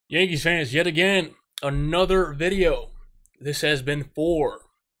Yankees fans, yet again, another video. This has been for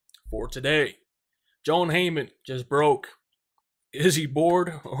today. Jon Heyman just broke. Is he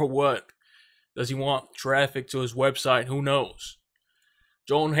bored or what? Does he want traffic to his website? Who knows?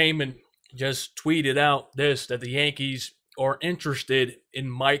 Jon Heyman just tweeted out that the Yankees are interested in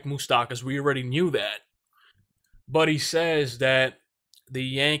Mike Moustakas. We already knew that. But he says that the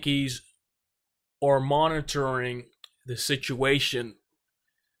Yankees are monitoring the situation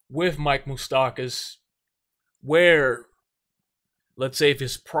with Mike Moustakas, where, let's say, if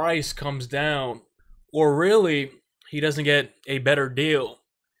his price comes down, or really he doesn't get a better deal,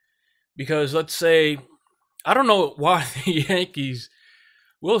 because let's say, I don't know why the Yankees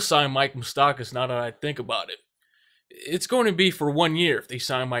will sign Mike Moustakas. Now that I think about it, it's going to be for 1 year if they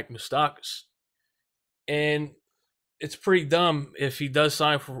sign Mike Moustakas, and it's pretty dumb if he does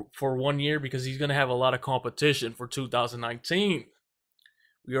sign for 1 year, because he's going to have a lot of competition for 2019.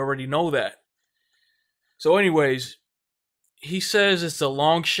 We already know that. So anyways, he says it's a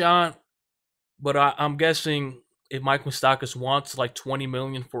long shot, but I'm guessing if Mike Moustakas wants like $20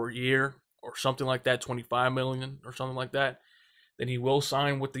 million for a year or something like that, $25 million or something like that, then he will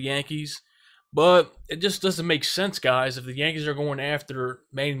sign with the Yankees. But it just doesn't make sense, guys. If the Yankees are going after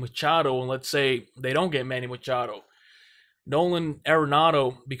Manny Machado, and let's say they don't get Manny Machado, Nolan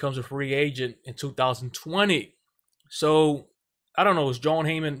Arenado becomes a free agent in 2020. So I don't know, is Jon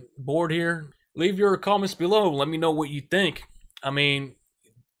Heyman bored here? Leave your comments below. Let me know what you think. I mean,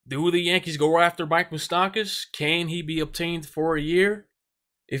 do the Yankees go after Mike Moustakas? Can he be obtained for a year?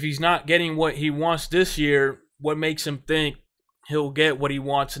 If he's not getting what he wants this year, what makes him think he'll get what he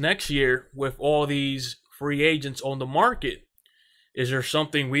wants next year with all these free agents on the market? Is there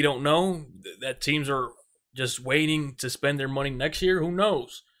something we don't know, that teams are just waiting to spend their money next year? Who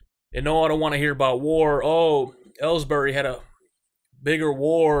knows? And no, I don't want to hear about WAR. Oh, Ellsbury had a bigger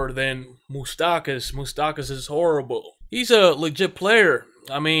WAR than Moustakas. Moustakas is horrible. He's a legit player.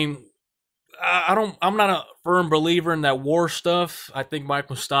 I mean, I'm not a firm believer in that WAR stuff. I think Mike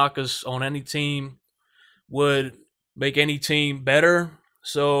Moustakas on any team would make any team better.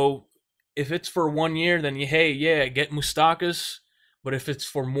 So if it's for 1 year, then get Moustakas. But if it's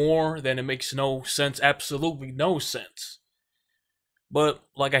for more, then it makes no sense. Absolutely no sense. But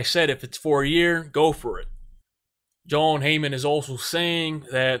like I said, if it's for a year, go for it. Jon Heyman is also saying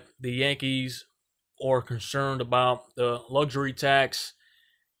that the Yankees are concerned about the luxury tax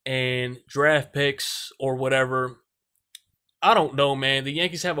and draft picks or whatever. I don't know, man. The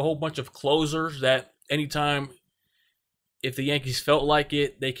Yankees have a whole bunch of closers that anytime, if the Yankees felt like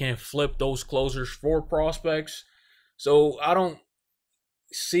it, they can flip those closers for prospects. So I don't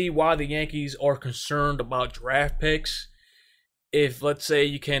see why the Yankees are concerned about draft picks. If, let's say,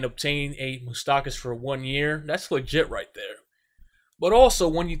 you can obtain a Moustakas for 1 year, that's legit right there. But also,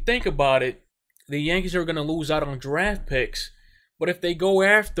 when you think about it, the Yankees are going to lose out on draft picks. But if they go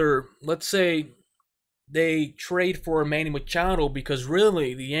after, let's say, they trade for a Manny Machado, because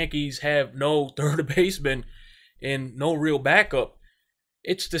really the Yankees have no third baseman and no real backup,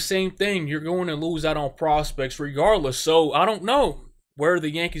 it's the same thing. You're going to lose out on prospects regardless. So I don't know where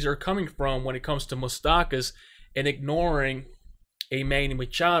the Yankees are coming from when it comes to Moustakas and ignoring a Manny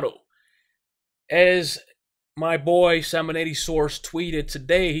Machado. As my boy Salmonetti Source tweeted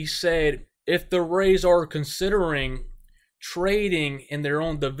today, he said, if the Rays are considering trading in their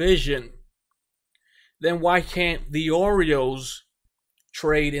own division, then why can't the Orioles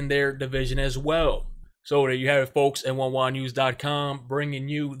trade in their division as well? So there you have it, folks. NYYNEWS.com, bringing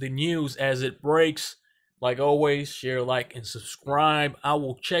you the news as it breaks. Like always, share, like, and subscribe. I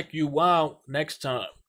will check you out next time.